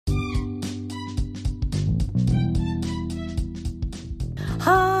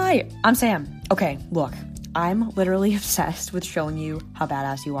Hi, I'm Sam. Okay, look, I'm literally obsessed with showing you how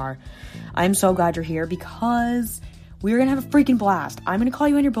badass you are. I'm so glad you're here because we're gonna have a freaking blast. I'm gonna call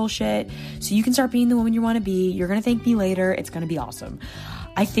you on your bullshit so you can start being the woman you wanna be. You're gonna thank me later. It's gonna be awesome.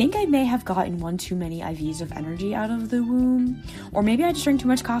 I think I may have gotten one too many IVs of energy out of the womb, or maybe I just drank too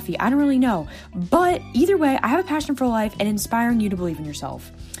much coffee. I don't really know. But either way, I have a passion for life and inspiring you to believe in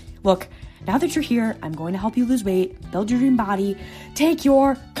yourself. Look, now that you're here, I'm going to help you lose weight, build your dream body, take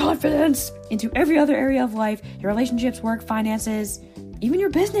your confidence into every other area of life, your relationships, work, finances, even your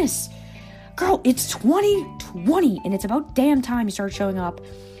business. Girl, it's 2020 and it's about damn time you start showing up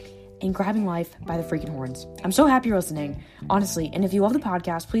and grabbing life by the freaking horns. I'm so happy you're listening, honestly. And if you love the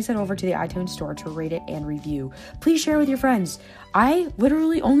podcast, please head over to the iTunes store to rate it and review. Please share with your friends. I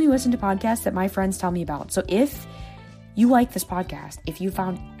literally only listen to podcasts that my friends tell me about. So if you like this podcast, if you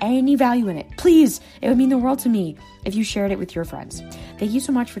found any value in it, please, it would mean the world to me if you shared it with your friends. Thank you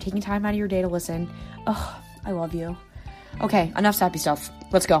so much for taking time out of your day to listen. Oh, I love you. Okay, enough sappy stuff.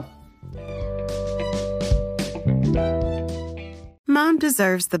 Let's go. Mom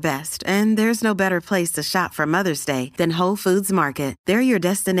deserves the best, and there's no better place to shop for Mother's Day than Whole Foods Market. They're your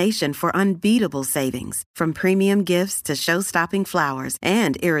destination for unbeatable savings, from premium gifts to show-stopping flowers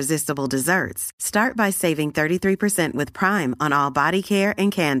and irresistible desserts. Start by saving 33% with Prime on all body care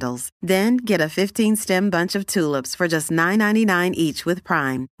and candles. Then get a 15-stem bunch of tulips for just $9.99 each with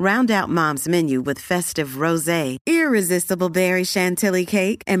Prime. Round out Mom's menu with festive rosé, irresistible berry chantilly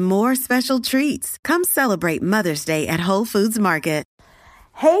cake, and more special treats. Come celebrate Mother's Day at Whole Foods Market.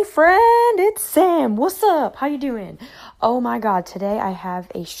 Hey friend, it's Sam. What's up? How you doing? Oh my God, today I have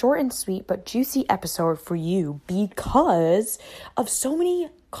a short and sweet but juicy episode for you because of so many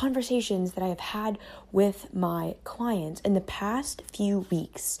conversations that I have had with my clients in the past few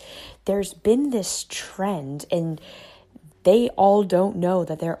weeks. There's been this trend and they all don't know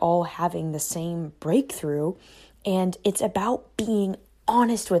that they're all having the same breakthrough, and it's about being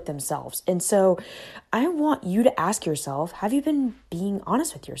honest with themselves. And so I want you to ask yourself, have you been being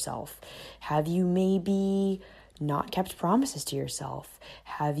honest with yourself? Have you maybe not kept promises to yourself?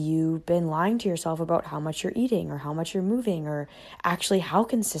 Have you been lying to yourself about how much you're eating or how much you're moving or actually how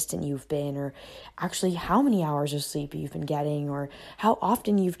consistent you've been or actually how many hours of sleep you've been getting or how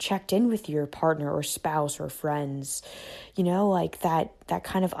often you've checked in with your partner or spouse or friends? You know, like that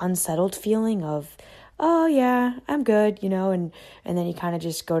kind of unsettled feeling of, oh yeah, I'm good, and then you kind of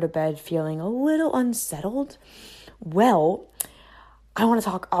just go to bed feeling a little unsettled. Well, I want to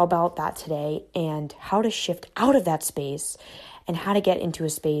talk all about that today and how to shift out of that space and how to get into a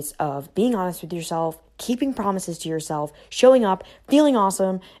space of being honest with yourself, keeping promises to yourself, showing up, feeling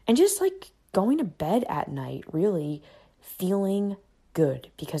awesome, and just like going to bed at night, really feeling good,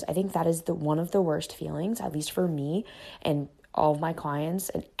 because I think that is one of the worst feelings, at least for me and all of my clients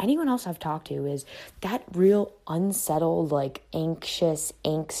and anyone else I've talked to, is that real unsettled, like anxious,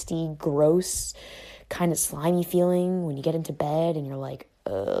 angsty, gross, kind of slimy feeling when you get into bed and you're like,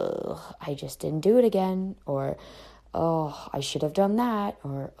 ugh, I just didn't do it again, or oh, I should have done that,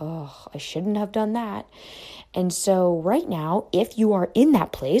 or oh, I shouldn't have done that. And so right now, if you are in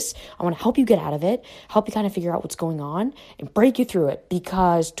that place, I want to help you get out of it, help you kind of figure out what's going on and break you through it,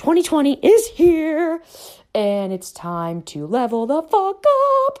 because 2020 is here and it's time to level the fuck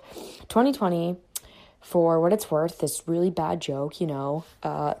up. 2020, for what it's worth, this really bad joke,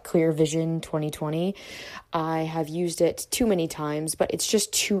 Clear Vision 2020. I have used it too many times, but it's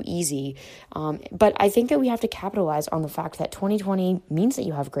just too easy. But I think that we have to capitalize on the fact that 2020 means that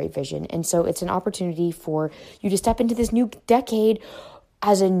you have great vision. And so it's an opportunity for you to step into this new decade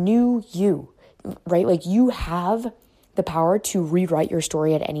as a new you, right? Like you have the power to rewrite your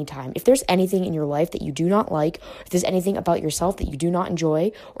story at any time. If there's anything in your life that you do not like, if there's anything about yourself that you do not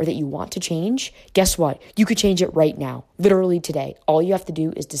enjoy or that you want to change, guess what? You could change it right now, literally today. All you have to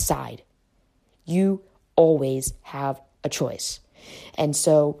do is decide. You always have a choice. And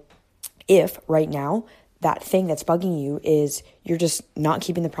so if right now that thing that's bugging you is you're just not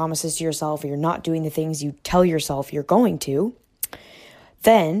keeping the promises to yourself, or you're not doing the things you tell yourself you're going to,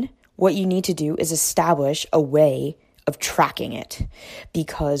 then what you need to do is establish a way of tracking it,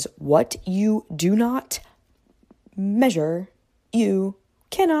 because what you do not measure, you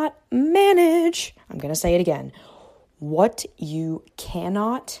cannot manage. I'm going to say it again. What you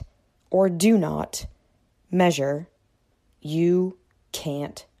cannot or do not measure, you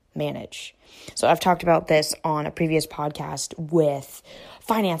can't manage. So I've talked about this on a previous podcast with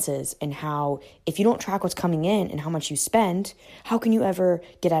finances and how if you don't track what's coming in and how much you spend, how can you ever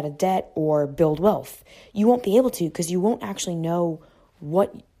get out of debt or build wealth? You won't be able to, because you won't actually know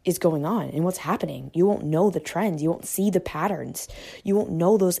what is going on and what's happening. You won't know the trends. You won't see the patterns. You won't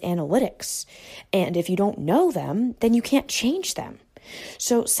know those analytics. And if you don't know them, then you can't change them.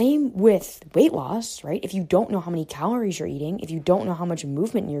 So same with weight loss, right? If you don't know how many calories you're eating, if you don't know how much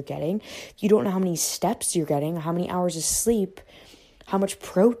movement you're getting, if you don't know how many steps you're getting, how many hours of sleep, how much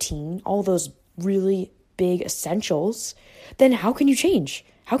protein, all those really big essentials, then how can you change?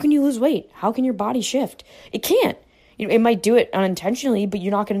 How can you lose weight? How can your body shift? It can't. It might do it unintentionally, but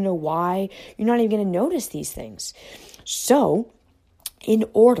you're not going to know why. You're not even going to notice these things. So in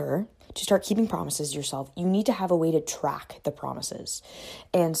order to start keeping promises to yourself, you need to have a way to track the promises.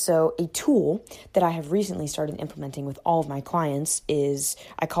 And so a tool that I have recently started implementing with all of my clients is,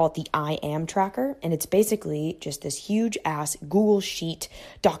 I call it the I Am Tracker. And it's basically just this huge ass Google Sheet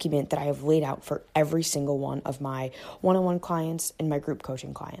document that I have laid out for every single one of my one-on-one clients and my group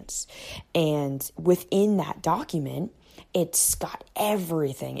coaching clients. And within that document, it's got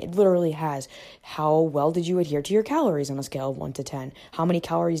everything. It literally has, how well did you adhere to your calories on a scale of 1 to 10? How many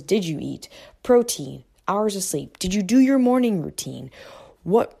calories did you eat? Protein, hours of sleep. Did you do your morning routine?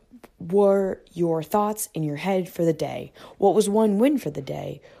 What were your thoughts in your head for the day? What was one win for the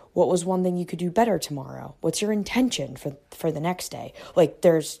day? What was one thing you could do better tomorrow? What's your intention for the next day? Like,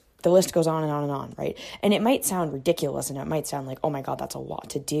 the list goes on and on and on, right? And it might sound ridiculous and it might sound like, oh my God, that's a lot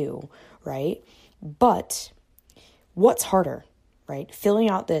to do, right? But what's harder, right? Filling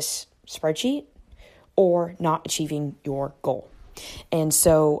out this spreadsheet or not achieving your goal? And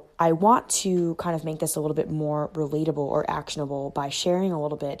so I want to kind of make this a little bit more relatable or actionable by sharing a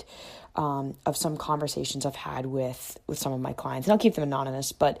little bit of some conversations I've had with some of my clients. And I'll keep them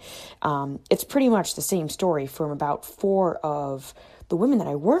anonymous, but it's pretty much the same story from about 4 of the women that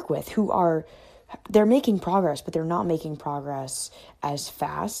I work with who they're making progress, but they're not making progress as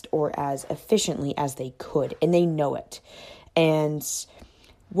fast or as efficiently as they could, and they know it. And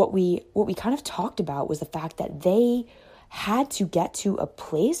what we kind of talked about was the fact that they had to get to a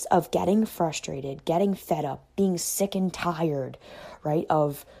place of getting frustrated, getting fed up, being sick and tired, right,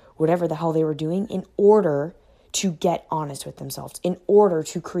 of whatever the hell they were doing in order to get honest with themselves, in order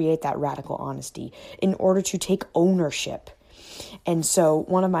to create that radical honesty, in order to take ownership. And so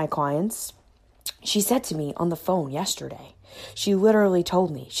one of my clients, she said to me on the phone yesterday, she literally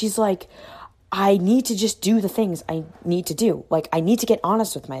told me, she's like, I need to just do the things I need to do. Like, I need to get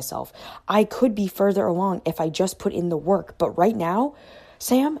honest with myself. I could be further along if I just put in the work. But right now,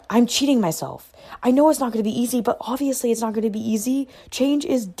 Sam, I'm cheating myself. I know it's not going to be easy, but obviously it's not going to be easy. Change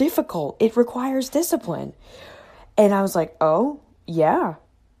is difficult. It requires discipline. And I was like, oh, yeah,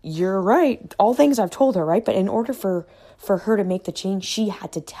 you're right. All things I've told her, right? But in order for her to make the change, she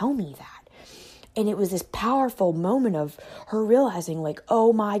had to tell me that. And it was this powerful moment of her realizing, like,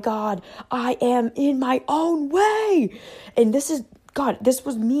 oh my God, I am in my own way. And this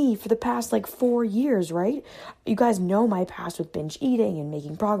was me for the past 4 years, right? You guys know my past with binge eating and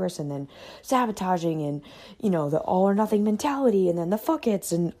making progress and then sabotaging and, the all or nothing mentality and then the fuck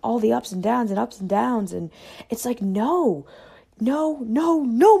it's and all the ups and downs and ups and downs. And it's like, no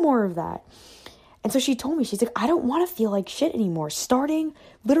more of that. And so she told me, she's like, I don't want to feel like shit anymore. Starting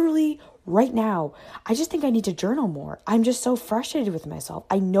literally right now, I just think I need to journal more. I'm just so frustrated with myself.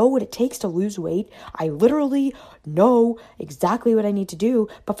 I know what it takes to lose weight. I literally know exactly what I need to do,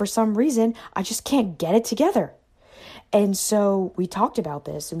 but for some reason, I just can't get it together. And so we talked about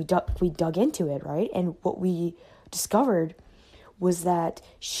this and we dug into it, right? And what we discovered was that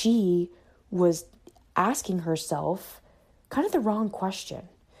she was asking herself kind of the wrong question.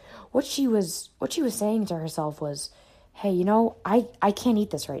 What she was saying to herself was, hey, I can't eat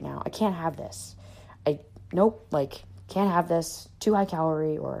this right now. I can't have this. Can't have this, too high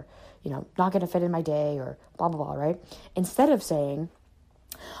calorie, or, not going to fit in my day, or blah, blah, blah, right? Instead of saying,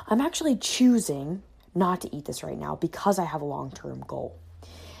 I'm actually choosing not to eat this right now because I have a long-term goal.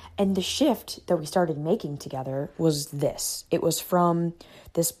 And the shift that we started making together was this. It was from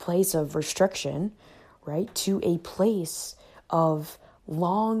this place of restriction, right, to a place of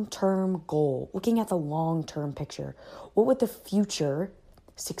long-term goal, looking at the long-term picture. What would the future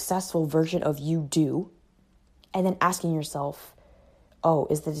successful version of you do? And then asking yourself, oh,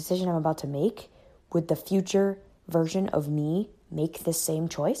 is the decision I'm about to make, would the future version of me make this same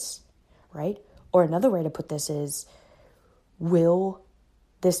choice, right? Or another way to put this is, will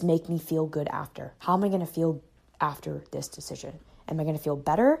this make me feel good after? How am I going to feel after this decision? Am I going to feel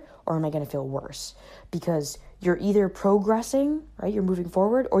better or am I going to feel worse? Because you're either progressing, right? You're moving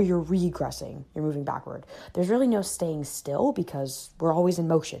forward, or you're regressing. You're moving backward. There's really no staying still because we're always in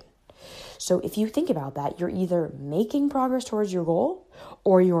motion. So if you think about that, you're either making progress towards your goal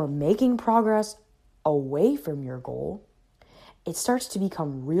or you're making progress away from your goal. it starts to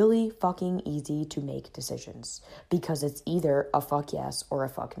become really fucking easy to make decisions because it's either a fuck yes or a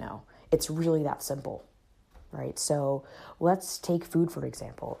fuck no. It's really that simple, right? So let's take food, for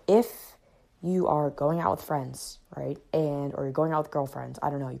example. If you are going out with friends, right? Or you're going out with girlfriends, I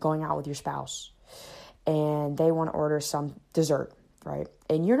don't know, you're going out with your spouse and they want to order some dessert, right?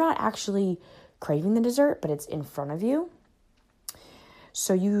 And you're not actually craving the dessert, but it's in front of you.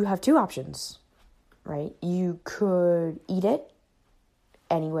 So you have two options, right? You could eat it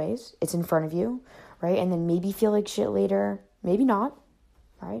anyways, it's in front of you, right? And then maybe feel like shit later, maybe not,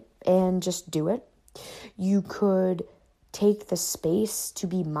 right? And just do it. You could take the space to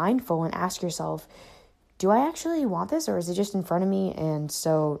be mindful and ask yourself, do I actually want this, or is it just in front of me? And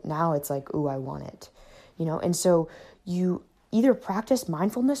so now it's like, ooh, I want it, And so you either practice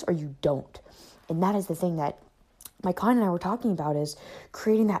mindfulness or you don't. And that is the thing that my client and I were talking about, is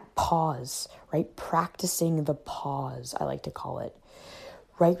creating that pause, right? Practicing the pause, I like to call it,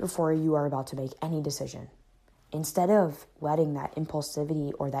 right before you are about to make any decision. Instead of letting that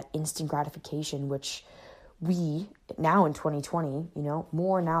impulsivity or that instant gratification, which we now in 2020,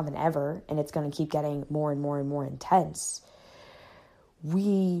 more now than ever, and it's going to keep getting more and more and more intense,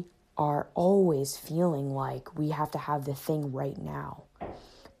 we are always feeling like we have to have the thing right now.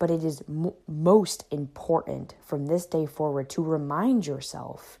 But it is most important from this day forward to remind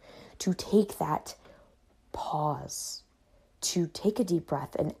yourself to take that pause, to take a deep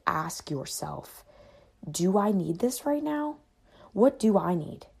breath and ask yourself, do I need this right now? What do I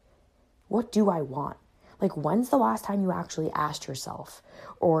need? What do I want? Like, when's the last time you actually asked yourself?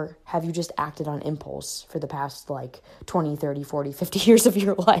 Or have you just acted on impulse for the past 20, 30, 40, 50 years of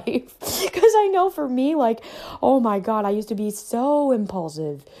your life? Because I know for me, oh my God, I used to be so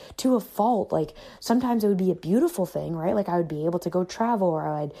impulsive to a fault. Sometimes it would be a beautiful thing, right? I would be able to go travel, or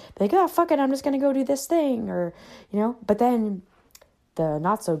I'd be like, oh, fuck it, I'm just going to go do this thing, or, but then the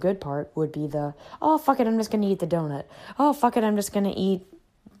not so good part would be oh, fuck it, I'm just going to eat the donut. Oh, fuck it, I'm just going to eat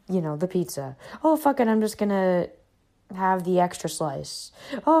the pizza. Oh, fuck it, I'm just gonna have the extra slice.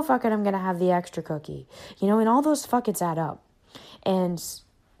 Oh, fuck it, I'm gonna have the extra cookie. And all those fuckets add up. And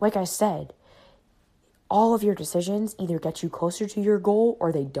like I said, all of your decisions either get you closer to your goal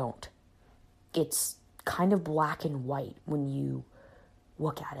or they don't. It's kind of black and white when you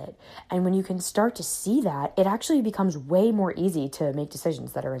look at it. And when you can start to see that, it actually becomes way more easy to make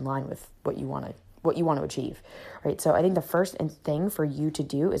decisions that are in line with what you want to achieve, right? So I think the first thing for you to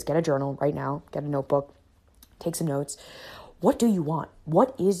do is get a journal right now, get a notebook, take some notes. What do you want?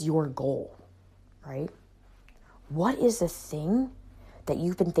 What is your goal, right? What is the thing that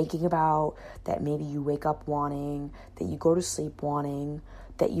you've been thinking about, that maybe you wake up wanting, that you go to sleep wanting,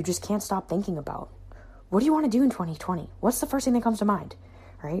 that you just can't stop thinking about? What do you want to do in 2020? What's the first thing that comes to mind,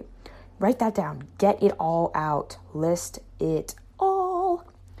 right? Write that down. Get it all out. List it all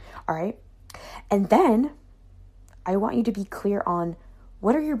right? And then I want you to be clear on,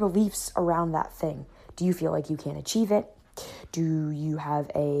 what are your beliefs around that thing? Do you feel like you can't achieve it? Do you have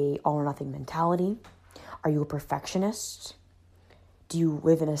a all or nothing mentality? Are you a perfectionist? Do you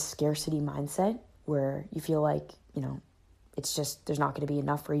live in a scarcity mindset where you feel like, it's just, there's not going to be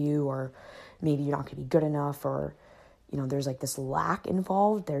enough for you, or maybe you're not going to be good enough, or, there's this lack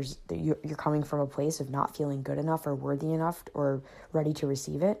involved. You're coming from a place of not feeling good enough or worthy enough or ready to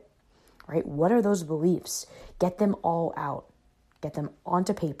receive it, right? What are those beliefs? Get them all out. Get them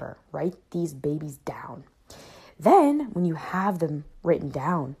onto paper. Write these babies down. Then, when you have them written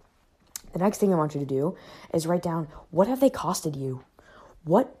down, the next thing I want you to do is write down, what have they costed you?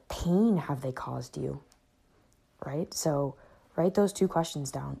 What pain have they caused you? Right? So write those two questions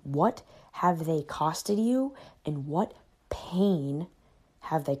down. What have they costed you, and what pain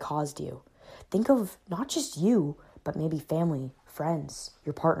have they caused you? Think of not just you, but maybe family, friends,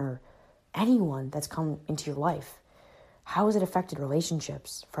 your partner, anyone that's come into your life. How has it affected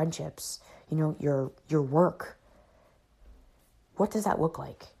relationships, friendships, your work? What does that look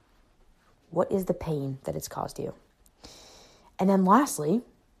like? What is the pain that it's caused you? And then lastly,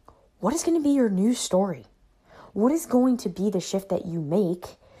 what is going to be your new story? What is going to be the shift that you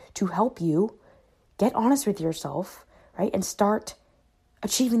make to help you get honest with yourself, right? And start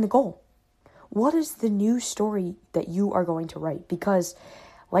achieving the goal. What is the new story that you are going to write? Because,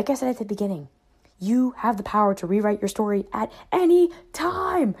 like I said at the beginning, you have the power to rewrite your story at any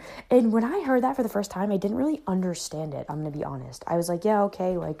time. And when I heard that for the first time, I didn't really understand it. I'm going to be honest. I was like, yeah,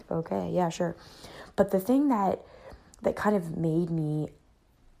 okay, yeah, sure. But the thing that kind of made me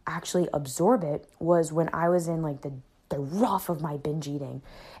actually absorb it was when I was in the rough of my binge eating,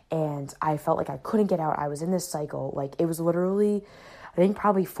 and I felt like I couldn't get out. I was in this cycle. It was literally, I think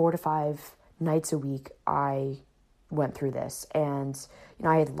probably 4 to 5 nights a week, I went through this, and,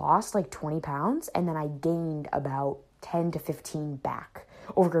 I had lost like 20 pounds, and then I gained about 10 to 15 back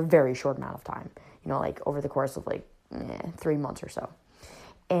over a very short amount of time, like over the course of like 3 months or so.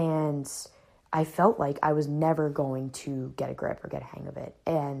 And I felt like I was never going to get a grip or get a hang of it.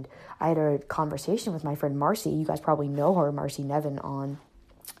 And I had a conversation with my friend Marcy. You guys probably know her, Marcy Nevin, on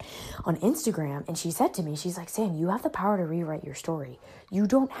Instagram. And she said to me, she's like, Sam, you have the power to rewrite your story. You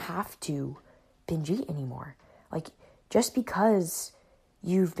don't have to binge eat anymore. Like, just because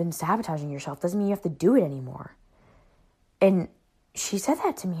you've been sabotaging yourself doesn't mean you have to do it anymore. And she said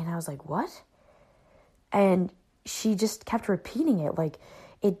that to me, and I was like, what? And she just kept repeating it, like,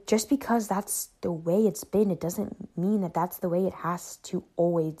 it just because that's the way it's been, it doesn't mean that that's the way it has to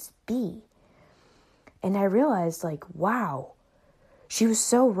always be. And I realized, like, wow, she was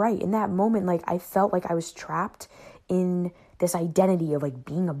so right. In that moment, like, I felt like I was trapped in this identity of, like,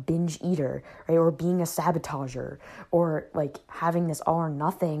 being a binge eater, right? Or being a sabotager, or, like, having this all or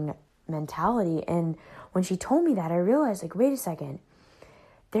nothing mentality. And when she told me that, I realized, like, wait a second,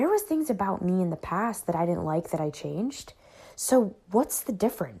 there was things about me in the past that I didn't like that I changed. So what's the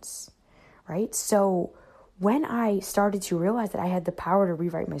difference, right? So when I started to realize that I had the power to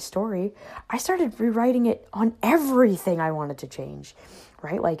rewrite my story, I started rewriting it on everything I wanted to change,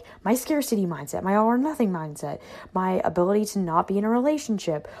 right? Like my scarcity mindset, my all or nothing mindset, my ability to not be in a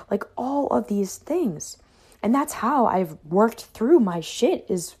relationship, like all of these things. And that's how I've worked through my shit,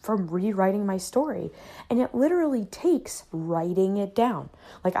 is from rewriting my story. And it literally takes writing it down.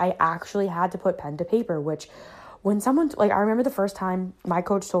 Like I actually had to put pen to paper, which when someone, like I remember the first time my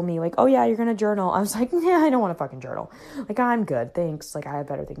coach told me like, oh yeah, you're going to journal. I was like, yeah, I don't want to fucking journal. Like I'm good. Thanks. Like I have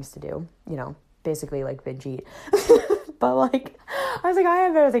better things to do, basically like binge eat. But like, I was like, I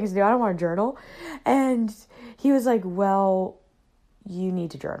have better things to do. I don't want to journal. And he was like, well, you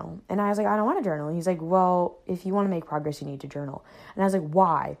need to journal. And I was like, I don't want to journal. And he's like, well, if you want to make progress, you need to journal. And I was like,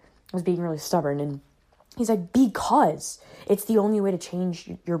 why? I was being really stubborn. And he's like, because it's the only way to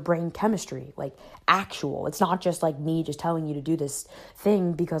change your brain chemistry, like actual. It's not just like me just telling you to do this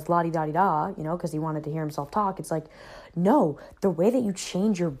thing because la-di-da-di-da, because he wanted to hear himself talk. It's like, no, the way that you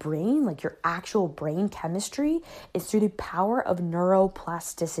change your brain, like your actual brain chemistry, is through the power of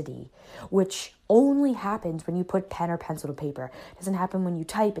neuroplasticity, which only happens when you put pen or pencil to paper. It doesn't happen when you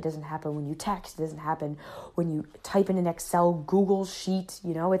type. It doesn't happen when you text. It doesn't happen when you type in an Excel, Google sheet.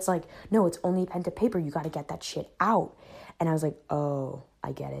 It's like, no, it's only pen to paper. You got to get that shit out. And I was like, oh,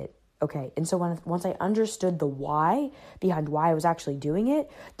 I get it. Okay. And so once I understood the why behind why I was actually doing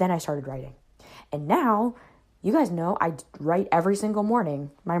it, then I started writing. And now, you guys know I write every single morning,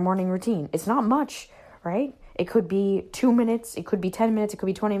 my morning routine. It's not much, right? It could be 2 minutes, it could be 10 minutes, it could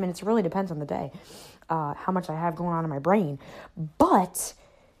be 20 minutes. It really depends on the day, how much I have going on in my brain. But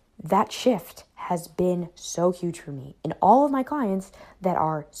that shift has been so huge for me. And all of my clients that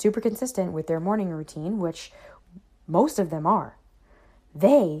are super consistent with their morning routine, which most of them are,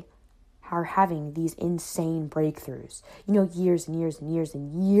 they are having these insane breakthroughs. Years and years and years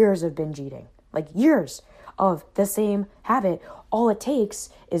and years of binge eating, like years of the same habit. All it takes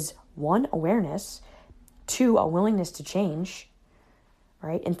is 1, awareness, 2, a willingness to change,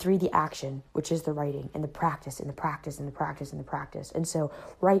 right? And 3, the action, which is the writing and the practice and the practice and the practice and the practice. And so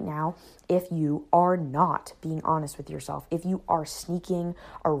right now, if you are not being honest with yourself, if you are sneaking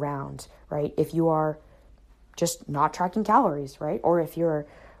around, right? If you are just not tracking calories, right? Or if you're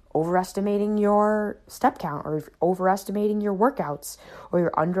overestimating your step count, or if you're overestimating your workouts, or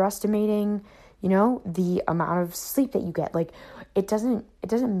you're underestimating the amount of sleep that you get. Like it doesn't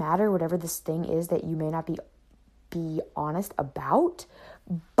matter whatever this thing is that you may not be honest about,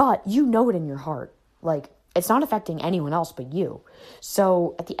 but it in your heart. Like it's not affecting anyone else but you.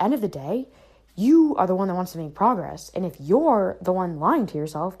 So at the end of the day, you are the one that wants to make progress. And if you're the one lying to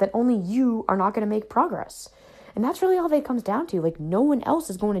yourself, then only you are not going to make progress. And that's really all that it comes down to. Like no one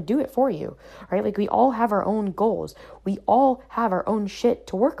else is going to do it for you, right? Like we all have our own goals. We all have our own shit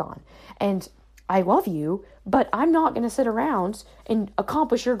to work on. And I love you, but I'm not going to sit around and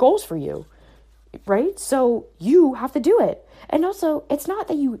accomplish your goals for you, right? So you have to do it. And also, it's not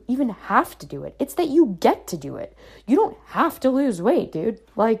that you even have to do it. It's that you get to do it. You don't have to lose weight, dude.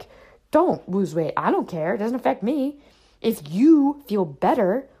 Like, don't lose weight. I don't care. It doesn't affect me. If you feel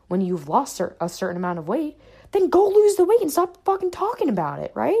better when you've lost a certain amount of weight, then go lose the weight and stop fucking talking about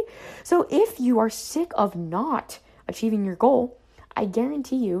it, right? So if you are sick of not achieving your goal, I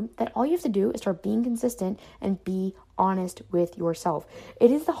guarantee you that all you have to do is start being consistent and be honest with yourself.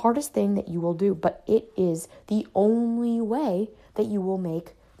 It is the hardest thing that you will do, but it is the only way that you will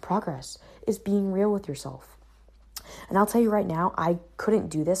make progress, is being real with yourself. And I'll tell you right now, I couldn't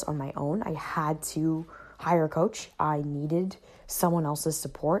do this on my own. I had to hire a coach. I needed someone else's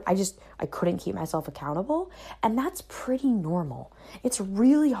support. I couldn't keep myself accountable. And that's pretty normal. It's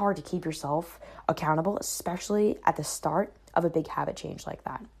really hard to keep yourself accountable, especially at the start of a big habit change like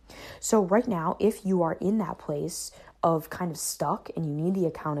that. So right now, if you are in that place of kind of stuck and you need the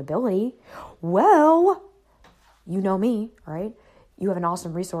accountability, well, you know me, right? You have an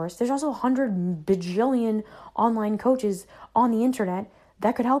awesome resource. There's also 100 bajillion online coaches on the internet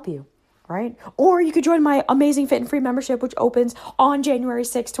that could help you, right? Or you could join my amazing Fit and Free membership, which opens on January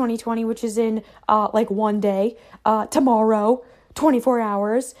 6, 2020, which is in one day, tomorrow, 24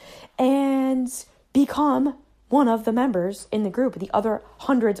 hours, and become one of the members in the group, the other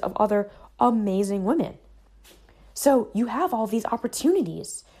hundreds of other amazing women. So you have all these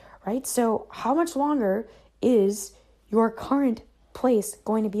opportunities, right? So how much longer is your current place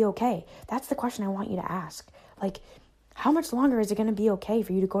going to be okay? That's the question I want you to ask. Like, how much longer is it going to be okay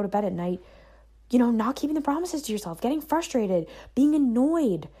for you to go to bed at night, not keeping the promises to yourself, getting frustrated, being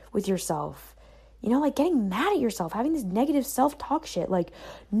annoyed with yourself, like getting mad at yourself, having this negative self-talk shit? Like,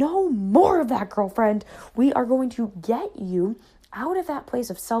 no more of that, girlfriend. We are going to get you out of that place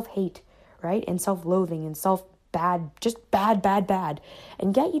of self-hate, right? And self-loathing and self-bad, just bad,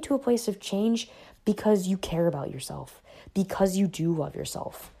 and get you to a place of change because you care about yourself, because you do love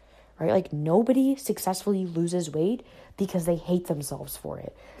yourself, right? Like, nobody successfully loses weight because they hate themselves for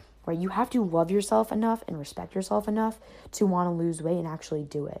it, right? You have to love yourself enough and respect yourself enough to want to lose weight and actually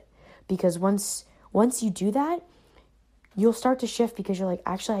do it. Because once you do that, you'll start to shift because you're like,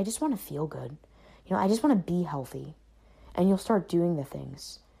 actually, I just want to feel good. I just want to be healthy. And you'll start doing the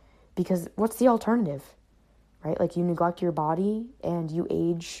things. Because what's the alternative, right? Like, you neglect your body and you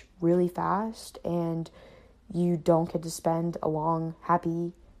age really fast and you don't get to spend a long,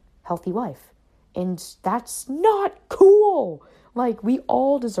 happy, healthy life. And that's not cool. Like, we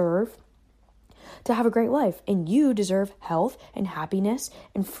all deserve to have a great life, and you deserve health and happiness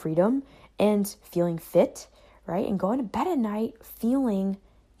and freedom and feeling fit, right? And going to bed at night feeling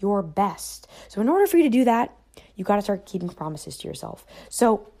your best. So in order for you to do that, you got to start keeping promises to yourself.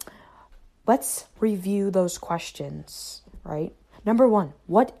 So let's review those questions, right? Number 1,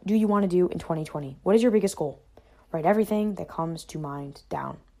 what do you want to do in 2020? What is your biggest goal? Write everything that comes to mind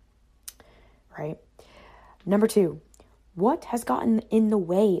down, right? Number 2, what has gotten in the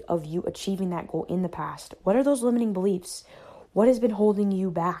way of you achieving that goal in the past? What are those limiting beliefs? What has been holding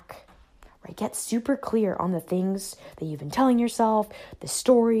you back? Right? Get super clear on the things that you've been telling yourself, the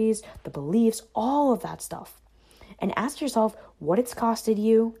stories, the beliefs, all of that stuff. And ask yourself what it's costed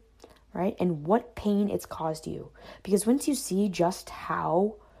you, right? And what pain it's caused you. Because once you see just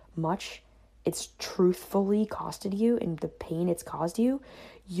how much it's truthfully costed you and the pain it's caused you,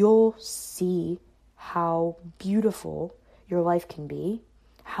 you'll see how beautiful your life can be,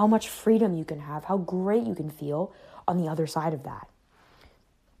 how much freedom you can have, how great you can feel on the other side of that,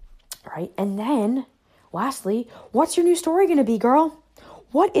 right? And then, lastly, what's your new story going to be, girl?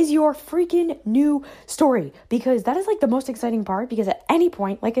 What is your freaking new story? Because that is like the most exciting part, because at any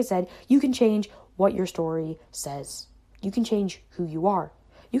point, like I said, you can change what your story says. You can change who you are.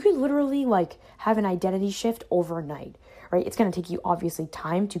 You can literally have an identity shift overnight, right? It's going to take you obviously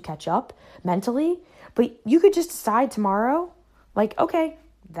time to catch up mentally, but you could just decide tomorrow, okay,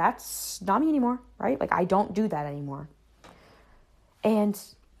 that's not me anymore, right? I don't do that anymore. And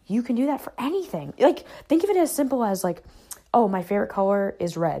you can do that for anything. Think of it as simple as oh, my favorite color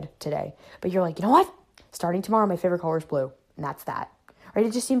is red today. But you're like, you know what? Starting tomorrow, my favorite color is blue. And that's that. Right?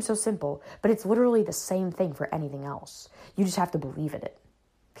 It just seems so simple, but it's literally the same thing for anything else. You just have to believe in it.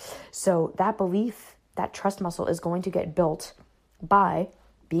 So that belief, that trust muscle is going to get built by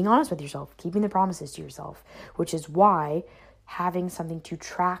being honest with yourself, keeping the promises to yourself, which is why having something to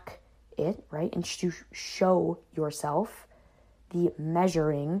track it, right? And to show yourself the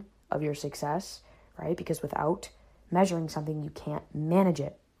measuring of your success, right? Because without measuring something, you can't manage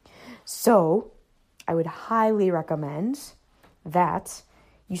it. So I would highly recommend that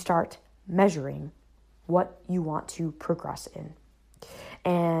you start measuring what you want to progress in.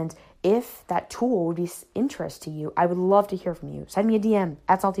 And if that tool would be interest to you, I would love to hear from you. Send me a DM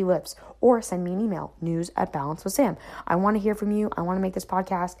at Salty Lips or send me an email, news@balancewithsam. I want to hear from you. I want to make this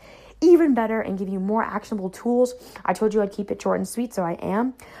podcast even better and give you more actionable tools. I told you I'd keep it short and sweet, so I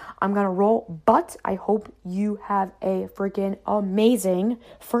am. I'm going to roll, but I hope you have a freaking amazing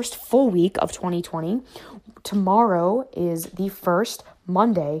first full week of 2020. Tomorrow is the first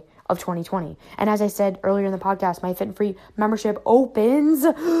Monday of 2020. And as I said earlier in the podcast, my Fit and Free membership opens.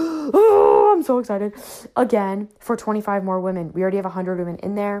 Oh, I'm so excited. Again, for 25 more women. We already have 100 women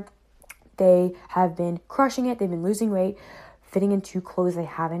in there. They have been crushing it. They've been losing weight fitting into clothes they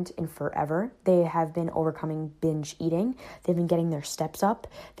haven't in forever. They have been overcoming binge eating. They've been getting their steps up.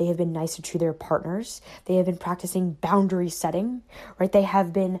 They have been nicer to their partners. They have been practicing boundary setting, right? They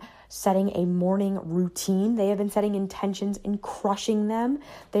have been setting a morning routine. They have been setting intentions and crushing them.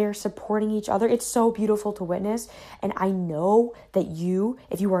 They are supporting each other. It's so beautiful to witness. And I know that you,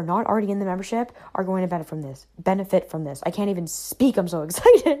 if you are not already in the membership, are going to benefit from this. I can't even speak. I'm so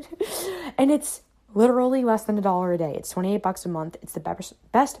excited. And it's literally less than $1 a day. It's $28 a month. It's the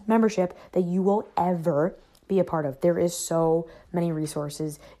best membership that you will ever be a part of. There is so many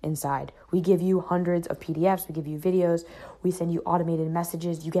resources inside. We give you hundreds of PDFs. We give you videos. We send you automated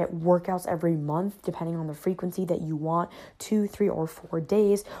messages. You get workouts every month, depending on the frequency that you want, 2, 3, or 4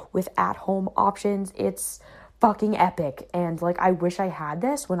 days with at-home options. It's fucking epic. And like, I wish I had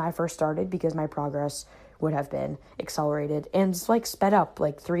this when I first started, because my progress would have been accelerated and like sped up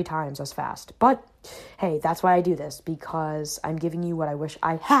like 3 times as fast. But hey, that's why I do this, because I'm giving you what I wish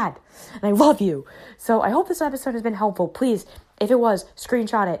I had, and I love you. So I hope this episode has been helpful. Please, if it was,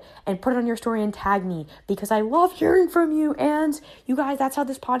 screenshot it and put it on your story and tag me, because I love hearing from you. And you guys, that's how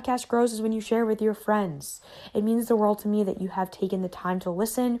this podcast grows, is when you share with your friends. It means the world to me that you have taken the time to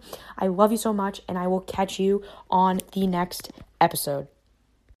listen. I love you so much, and I will catch you on the next episode.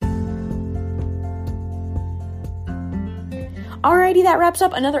 Alrighty, that wraps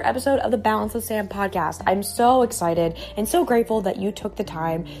up another episode of the Balance with Sam podcast. I'm so excited and so grateful that you took the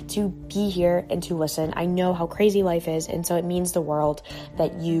time to be here and to listen. I know how crazy life is, and so it means the world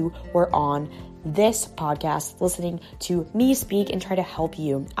that you were on this podcast, listening to me speak and try to help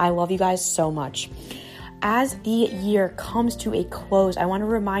you. I love you guys so much. As the year comes to a close, I want to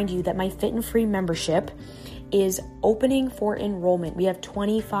remind you that my Fit and Free membership is opening for enrollment. We have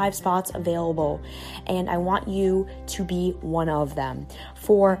 25 spots available, and I want you to be one of them.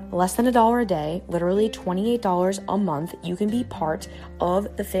 For less than $1 a day, literally $28 a month, you can be part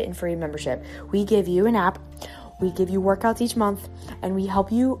of the Fit and Free membership. We give you an app. We give you workouts each month, and we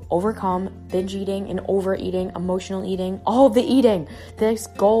help you overcome binge eating and overeating, emotional eating, all of the eating. This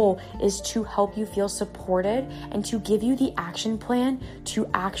goal is to help you feel supported and to give you the action plan to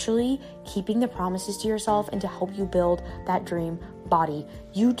actually keeping the promises to yourself and to help you build that dream body.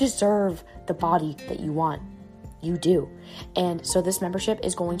 You deserve the body that you want. You do. And so this membership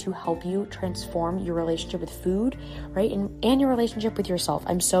is going to help you transform your relationship with food, right? And your relationship with yourself.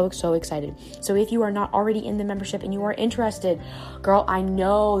 I'm so excited. So if you are not already in the membership and you are interested, girl, I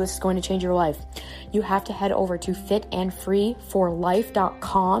know this is going to change your life. You have to head over to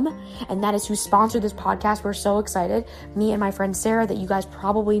fitandfreeforlife.com, and that is who sponsored this podcast. We're so excited. Me and my friend Sarah, that you guys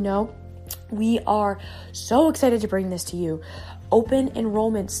probably know. We are so excited to bring this to you. Open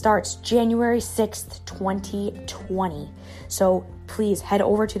enrollment starts January 6th, 2020. So please head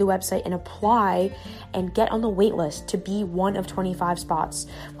over to the website and apply and get on the wait list to be one of 25 spots.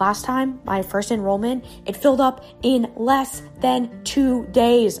 Last time, my first enrollment, it filled up in less than 2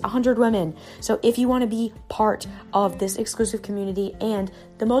 days, 100 women. So if you want to be part of this exclusive community and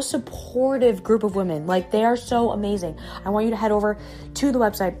the most supportive group of women, like they are so amazing, I want you to head over to the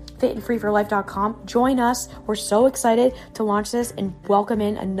website, fitandfreeforlife.com. Join us. We're so excited to launch this and welcome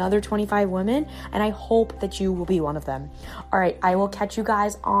in another 25 women, and I hope that you will be one of them. All right, I will catch you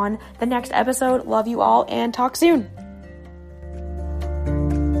guys on the next episode. Love you all, and talk soon.